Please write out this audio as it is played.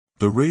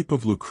The Rape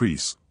of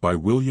Lucrece, by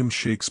William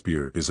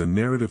Shakespeare, is a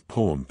narrative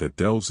poem that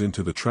delves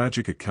into the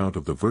tragic account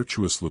of the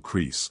virtuous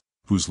Lucrece,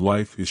 whose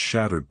life is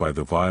shattered by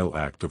the vile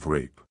act of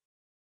rape.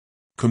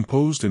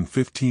 Composed in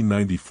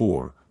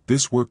 1594,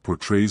 this work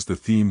portrays the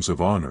themes of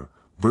honor,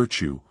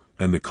 virtue,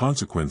 and the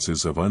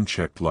consequences of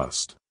unchecked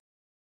lust.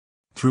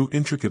 Through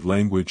intricate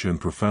language and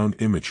profound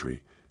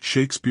imagery,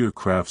 Shakespeare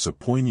crafts a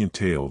poignant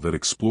tale that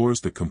explores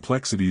the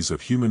complexities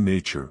of human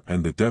nature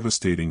and the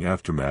devastating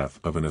aftermath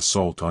of an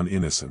assault on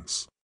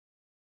innocence.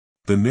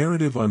 The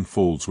narrative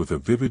unfolds with a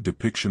vivid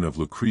depiction of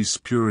Lucrece's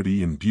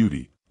purity and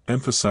beauty,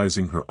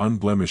 emphasizing her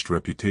unblemished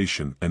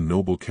reputation and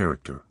noble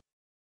character.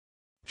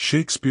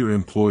 Shakespeare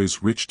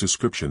employs rich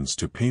descriptions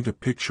to paint a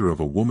picture of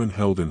a woman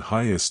held in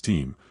high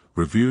esteem,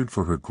 revered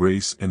for her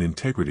grace and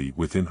integrity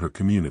within her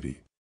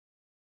community.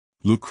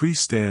 Lucrece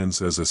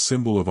stands as a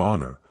symbol of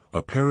honor,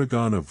 a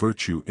paragon of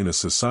virtue in a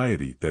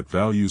society that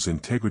values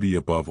integrity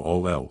above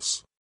all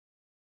else.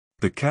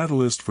 The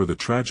catalyst for the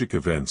tragic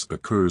events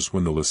occurs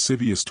when the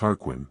lascivious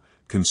Tarquin,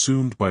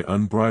 consumed by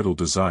unbridled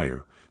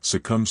desire,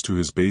 succumbs to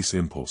his base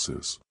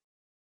impulses.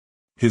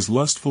 His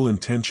lustful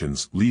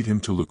intentions lead him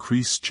to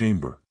Lucrece's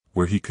chamber,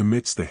 where he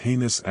commits the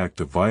heinous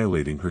act of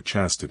violating her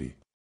chastity.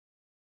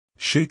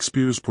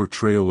 Shakespeare's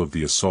portrayal of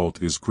the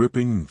assault is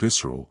gripping and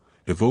visceral,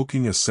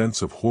 evoking a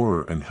sense of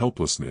horror and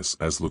helplessness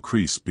as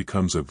Lucrece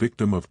becomes a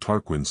victim of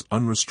Tarquin's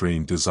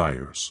unrestrained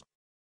desires.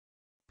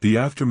 The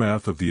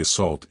aftermath of the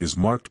assault is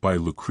marked by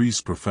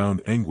Lucrece's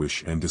profound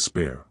anguish and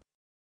despair.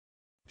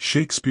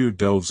 Shakespeare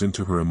delves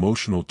into her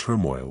emotional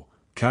turmoil,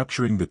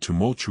 capturing the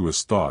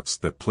tumultuous thoughts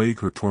that plague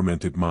her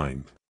tormented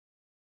mind.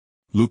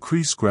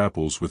 Lucrece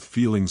grapples with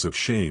feelings of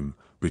shame,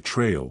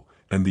 betrayal,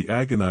 and the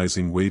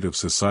agonizing weight of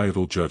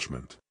societal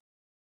judgment.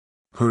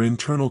 Her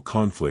internal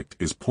conflict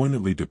is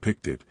poignantly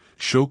depicted,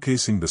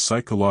 showcasing the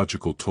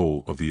psychological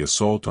toll of the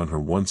assault on her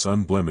once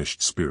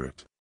unblemished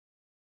spirit.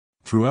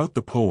 Throughout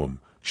the poem,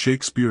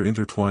 Shakespeare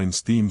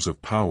intertwines themes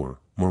of power,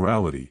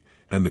 morality,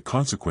 and the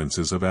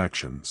consequences of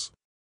actions.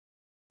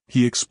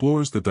 He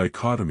explores the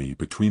dichotomy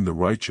between the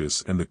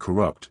righteous and the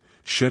corrupt,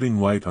 shedding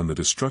light on the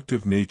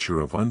destructive nature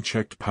of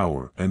unchecked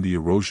power and the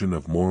erosion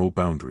of moral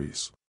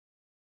boundaries.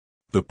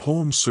 The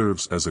poem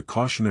serves as a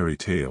cautionary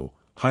tale,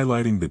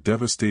 highlighting the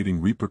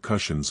devastating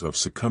repercussions of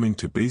succumbing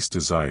to base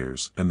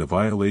desires and the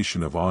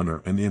violation of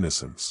honor and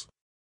innocence.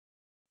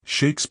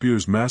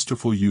 Shakespeare's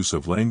masterful use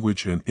of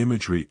language and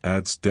imagery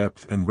adds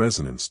depth and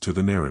resonance to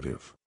the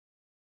narrative.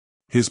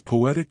 His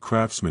poetic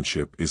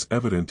craftsmanship is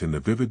evident in the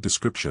vivid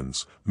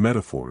descriptions,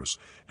 metaphors,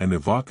 and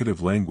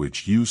evocative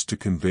language used to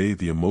convey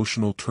the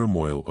emotional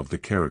turmoil of the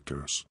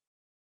characters.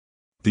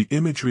 The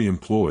imagery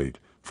employed,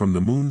 from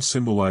the moon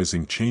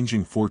symbolizing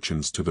changing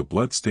fortunes to the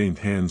blood-stained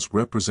hands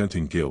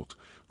representing guilt,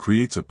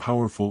 creates a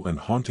powerful and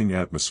haunting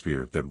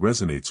atmosphere that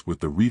resonates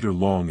with the reader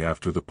long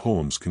after the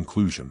poem's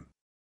conclusion.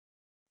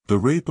 The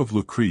Rape of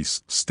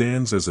Lucrece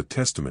stands as a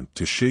testament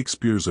to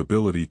Shakespeare's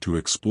ability to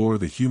explore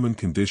the human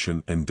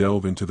condition and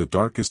delve into the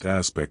darkest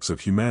aspects of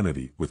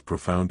humanity with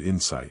profound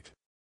insight.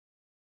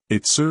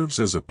 It serves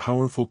as a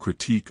powerful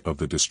critique of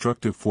the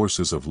destructive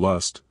forces of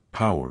lust,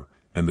 power,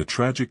 and the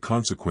tragic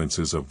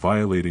consequences of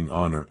violating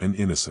honor and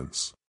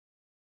innocence.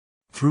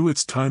 Through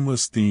its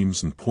timeless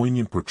themes and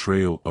poignant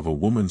portrayal of a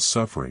woman's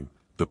suffering,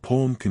 the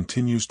poem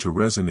continues to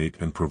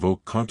resonate and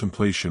provoke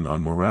contemplation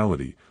on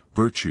morality,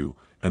 virtue,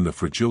 and the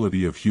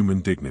fragility of human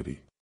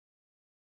dignity.